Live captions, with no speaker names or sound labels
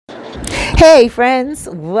Hey friends,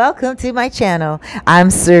 welcome to my channel. I'm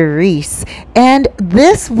Cerise, and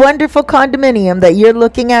this wonderful condominium that you're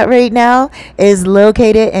looking at right now is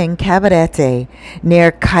located in Cabarete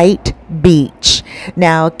near Kite Beach.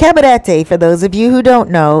 Now, Cabarete, for those of you who don't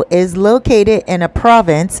know, is located in a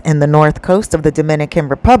province in the north coast of the Dominican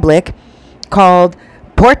Republic called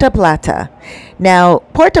Plata. Now,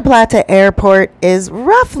 Plata Airport is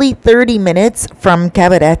roughly 30 minutes from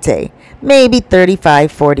Cabarete, maybe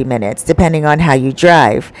 35-40 minutes, depending on how you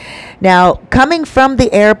drive. Now, coming from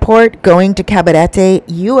the airport going to Cabarete,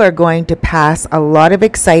 you are going to pass a lot of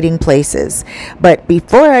exciting places. But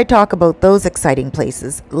before I talk about those exciting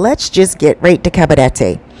places, let's just get right to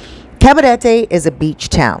Cabarete. Cabarete is a beach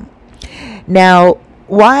town. Now,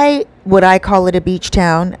 why would I call it a beach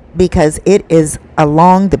town? Because it is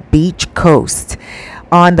along the beach coast.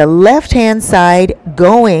 On the left-hand side,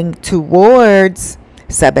 going towards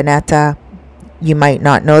Sabaneta. You might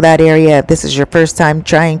not know that area if this is your first time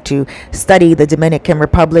trying to study the Dominican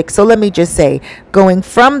Republic. So let me just say, going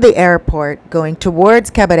from the airport, going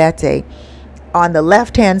towards Cabarete, on the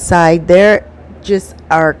left-hand side, there just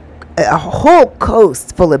are a whole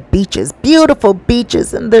coast full of beaches, beautiful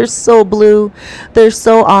beaches, and they're so blue, they're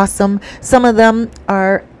so awesome. Some of them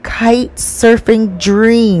are kite surfing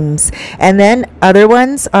dreams, and then other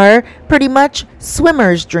ones are pretty much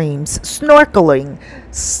swimmers dreams, snorkeling,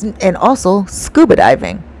 and also scuba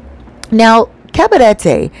diving. Now,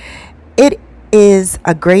 Cabarete, it is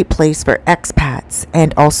a great place for expats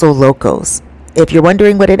and also locals. If you're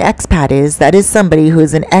wondering what an expat is, that is somebody who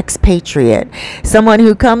is an expatriate, someone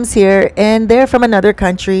who comes here and they're from another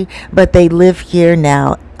country, but they live here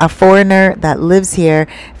now. A foreigner that lives here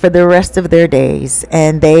for the rest of their days,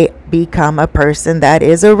 and they become a person that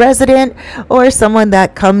is a resident or someone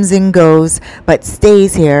that comes and goes but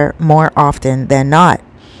stays here more often than not.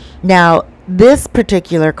 Now, this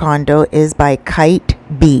particular condo is by Kite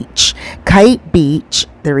Beach. Kite Beach,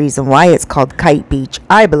 the reason why it's called Kite Beach,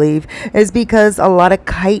 I believe, is because a lot of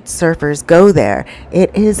kite surfers go there.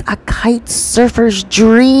 It is a kite surfer's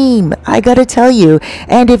dream, I gotta tell you.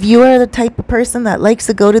 And if you are the type of person that likes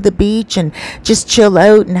to go to the beach and just chill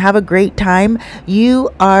out and have a great time, you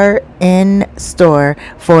are in store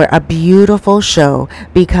for a beautiful show,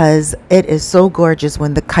 because it is so gorgeous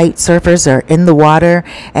when the kite surfers are in the water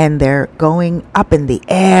and they're going up in the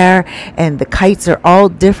air, and the kites are all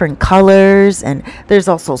different colors, and there's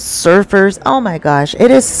also surfers. Oh my gosh, it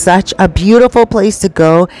is such a beautiful place to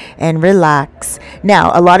go and relax.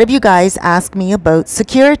 Now, a lot of you guys ask me about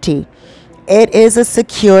security. It is a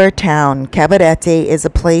secure town. Cabarete is a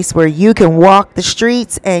place where you can walk the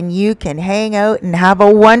streets and you can hang out and have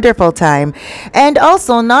a wonderful time. And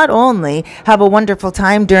also, not only have a wonderful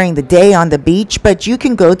time during the day on the beach, but you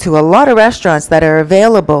can go to a lot of restaurants that are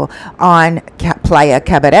available on Playa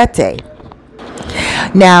Cabarete.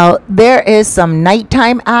 Now, there is some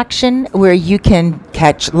nighttime action where you can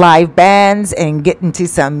catch live bands and get into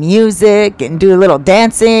some music and do a little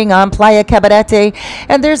dancing on Playa Cabarete.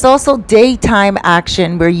 And there's also daytime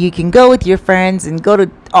action where you can go with your friends and go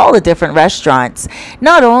to all the different restaurants.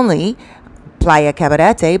 Not only Playa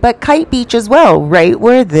Cabarete, but Kite Beach as well, right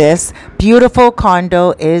where this beautiful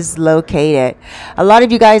condo is located. A lot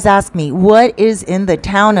of you guys ask me, what is in the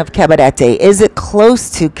town of Cabarete? Is it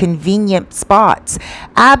close to convenient spots?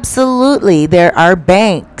 Absolutely. There are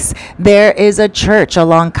banks. There is a church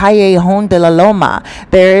along Callejón de la Loma.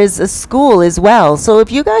 There is a school as well. So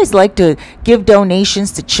if you guys like to give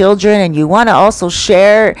donations to children and you want to also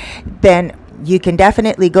share, then you can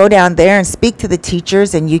definitely go down there and speak to the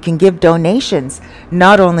teachers, and you can give donations.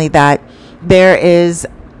 Not only that, there is,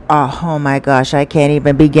 oh my gosh, I can't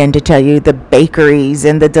even begin to tell you the bakeries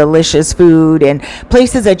and the delicious food and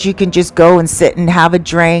places that you can just go and sit and have a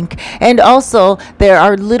drink. And also, there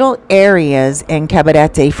are little areas in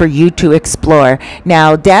Cabarete for you to explore.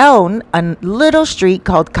 Now, down a little street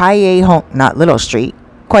called Callejón, not little street,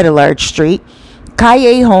 quite a large street,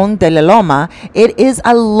 Callejón de la Loma, it is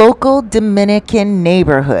a local Dominican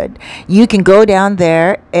neighborhood. You can go down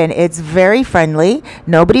there and it's very friendly.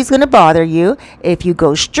 Nobody's going to bother you. If you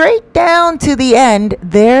go straight down to the end,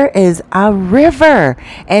 there is a river.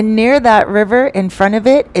 And near that river, in front of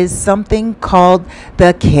it, is something called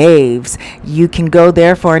the caves. You can go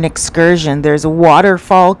there for an excursion. There's a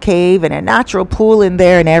waterfall cave and a natural pool in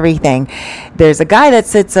there and everything. There's a guy that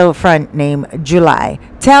sits out front named July.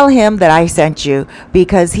 Tell him that I sent you,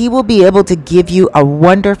 because he will be able to give you a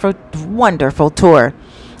wonderful, wonderful tour.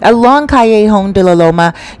 Along Callejón de la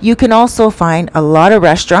Loma, you can also find a lot of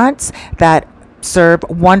restaurants that serve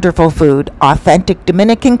wonderful food, authentic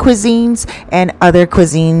Dominican cuisines and other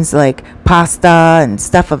cuisines like pasta and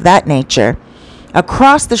stuff of that nature.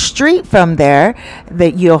 Across the street from there,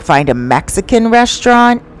 that you'll find a Mexican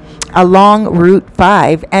restaurant along Route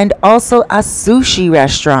 5 and also a sushi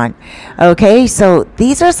restaurant. Okay, so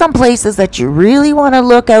these are some places that you really want to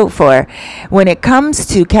look out for when it comes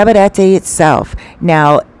to Cabarete itself.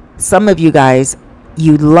 Now, some of you guys,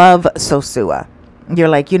 you love Sosua. You're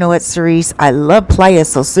like, you know what, Cerise, I love Playa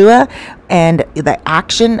Sosua and the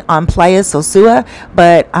action on Playa Sosua,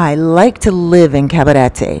 but I like to live in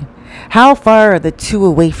Cabarete. How far are the two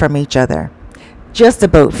away from each other? Just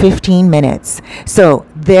about 15 minutes. So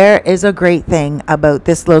there is a great thing about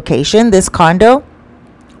this location, this condo.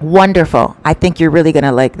 Wonderful. I think you're really going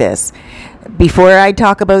to like this. Before I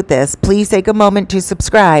talk about this, please take a moment to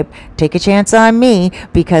subscribe. Take a chance on me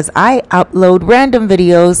because I upload random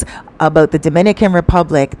videos about the Dominican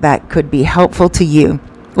Republic that could be helpful to you,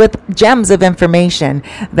 with gems of information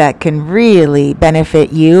that can really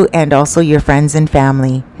benefit you and also your friends and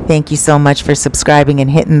family. Thank you so much for subscribing and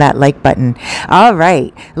hitting that like button. All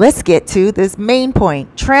right, let's get to this main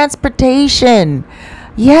point. Transportation.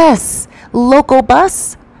 Yes, local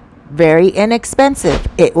bus, very inexpensive.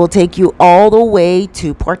 It will take you all the way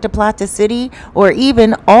to Puerto Plata City or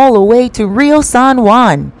even all the way to Rio San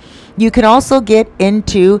Juan. You can also get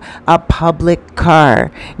into a public car.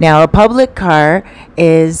 Now, a public car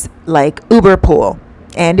is like Uber Pool,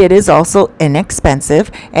 and it is also inexpensive,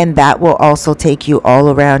 and that will also take you all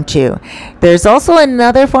around too. There's also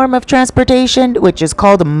another form of transportation which is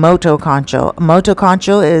called a motoconcho. A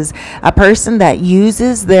motoconcho is a person that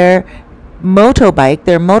uses their motorbike,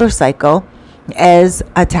 their motorcycle, as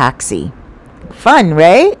a taxi. Fun,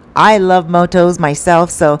 right? I love motos myself,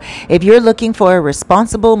 so if you're looking for a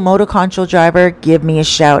responsible motoconcho driver, give me a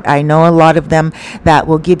shout. I know a lot of them that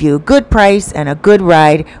will give you a good price and a good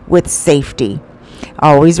ride with safety.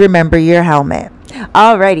 Always remember your helmet.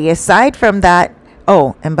 Alrighty, aside from that,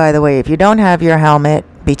 oh, and by the way, if you don't have your helmet,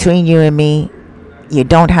 between you and me, you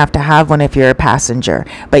don't have to have one if you're a passenger.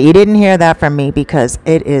 But you didn't hear that from me because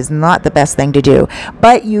it is not the best thing to do.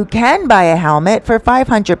 But you can buy a helmet for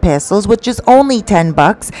 500 pesos, which is only 10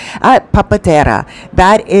 bucks at Papatera.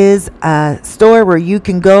 That is a store where you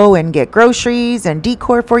can go and get groceries and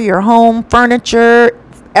decor for your home, furniture,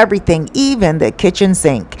 everything, even the kitchen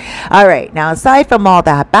sink. All right, now aside from all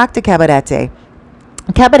that, back to Cabarete.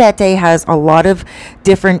 Cabarete has a lot of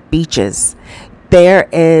different beaches. There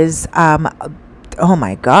is oh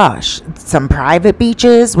my gosh, some private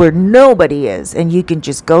beaches where nobody is, and you can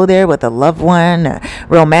just go there with a loved one, a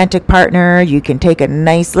romantic partner. You can take a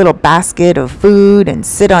nice little basket of food and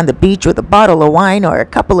sit on the beach with a bottle of wine or a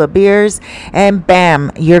couple of beers, and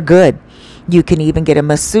bam, you're good. You can even get a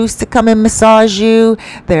masseuse to come and massage you.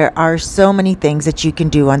 There are so many things that you can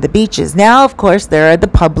do on the beaches. Now, of course, there are the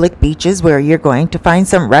public beaches where you're going to find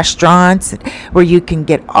some restaurants where you can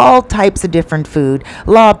get all types of different food,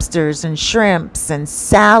 lobsters and shrimps and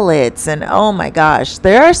salads. And oh my gosh,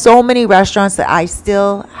 there are so many restaurants that I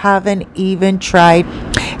still haven't even tried.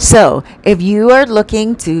 So if you are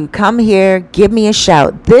looking to come here, give me a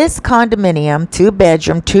shout. This condominium,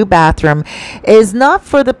 2-bedroom, 2-bathroom, is not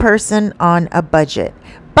for the person on a budget.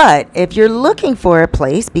 But if you're looking for a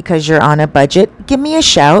place because you're on a budget, give me a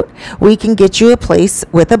shout. We can get you a place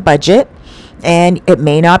with a budget. And it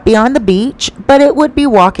may not be on the beach, but it would be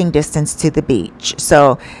walking distance to the beach.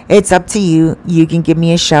 So it's up to you. You can give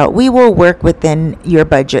me a shout. We will work within your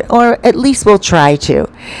budget, or at least we'll try to.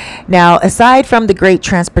 Now, aside from the great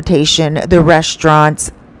transportation, the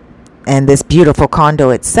restaurants, and this beautiful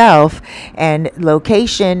condo itself, and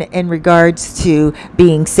location in regards to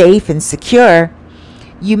being safe and secure,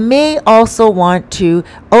 you may also want to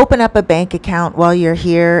open up a bank account while you're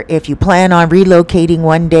here if you plan on relocating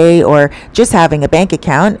one day or just having a bank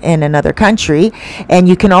account in another country. And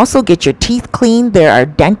you can also get your teeth cleaned. There are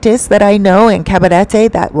dentists that I know in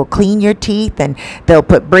Cabarete that will clean your teeth, and they'll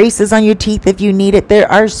put braces on your teeth if you need it. There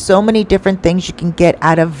are so many different things you can get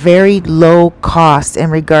at a very low cost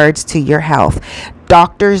in regards to your health.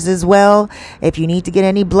 Doctors as well. If you need to get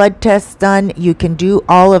any blood tests done, you can do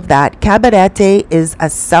all of that. Cabarete is a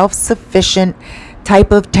self-sufficient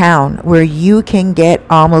type of town where you can get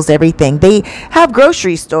almost everything. They have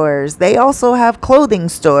grocery stores. They also have clothing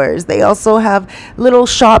stores. They also have little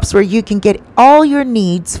shops where you can get all your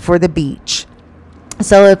needs for the beach.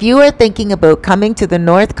 So if you are thinking about coming to the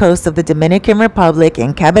north coast of the Dominican Republic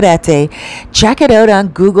in Cabarete, check it out on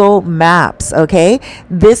Google Maps, okay?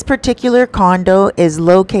 This particular condo is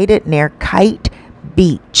located near Kite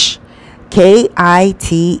Beach,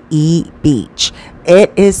 K-I-T-E Beach.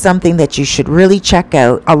 It is something that you should really check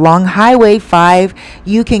out. Along Highway 5,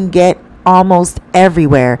 you can get almost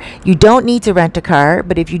everywhere. You don't need to rent a car,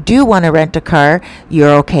 but if you do want to rent a car,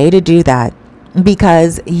 you're okay to do that.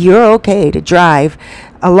 because you're okay to drive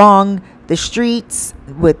along the streets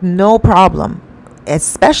with no problem,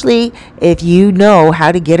 especially if you know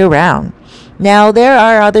how to get around. Now, there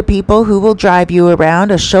are other people who will drive you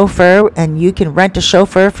around, a chauffeur, and you can rent a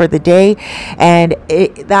chauffeur for the day, and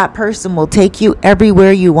that person will take you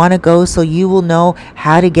everywhere you want to go, so you will know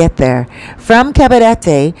how to get there. From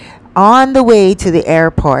Cabarete, on the way to the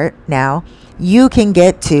airport now, you can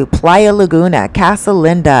get to Playa Laguna, Casa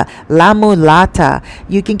Linda, La Mulata.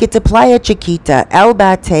 You can get to Playa Chiquita, El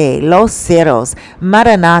Bate, Los Cerros,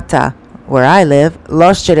 Maranata, where I live,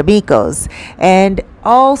 Los Charamicos, and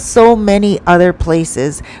so many other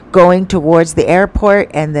places going towards the airport,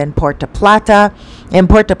 and then Puerto Plata. In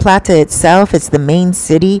Puerto Plata itself, it's the main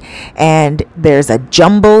city, and there's a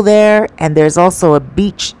jumbo there, and there's also a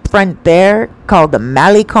beach front there called the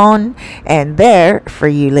Malecon. And there, for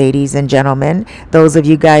you ladies and gentlemen, those of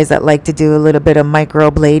you guys that like to do a little bit of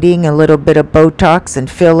microblading, a little bit of Botox and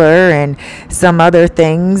filler and some other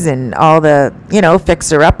things, and all the,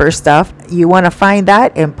 fixer-upper stuff, you want to find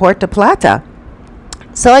that in Puerto Plata.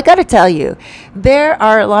 So I got to tell you, there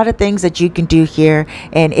are a lot of things that you can do here,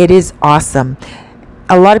 and it is awesome.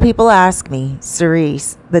 A lot of people ask me,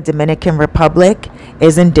 Cerise, the Dominican Republic,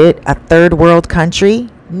 isn't it a third world country?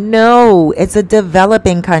 No, it's a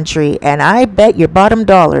developing country, and I bet your bottom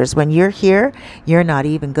dollars when you're here, you're not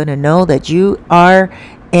even going to know that you are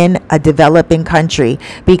in a developing country,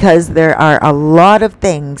 because there are a lot of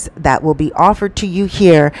things that will be offered to you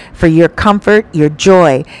here for your comfort, your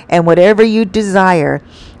joy, and whatever you desire,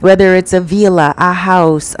 whether it's a villa, a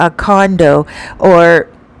house, a condo, or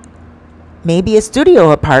maybe a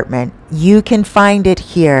studio apartment. You can find it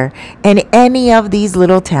here in any of these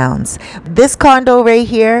little towns. This condo right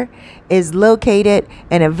here is located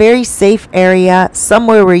in a very safe area,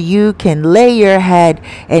 somewhere where you can lay your head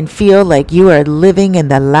and feel like you are living in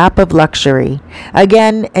the lap of luxury.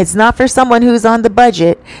 Again, it's not for someone who's on the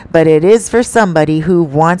budget, but it is for somebody who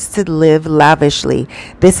wants to live lavishly.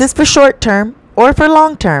 This is for short term or for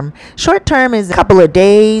long term. Short term is a couple of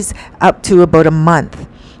days up to about a month.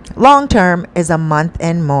 Long term is a month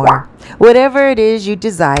and more. Whatever it is you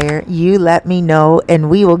desire, you let me know and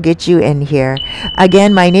we will get you in here.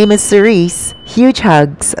 Again, my name is Cerise. Huge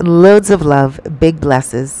hugs, loads of love, big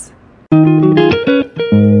blesses.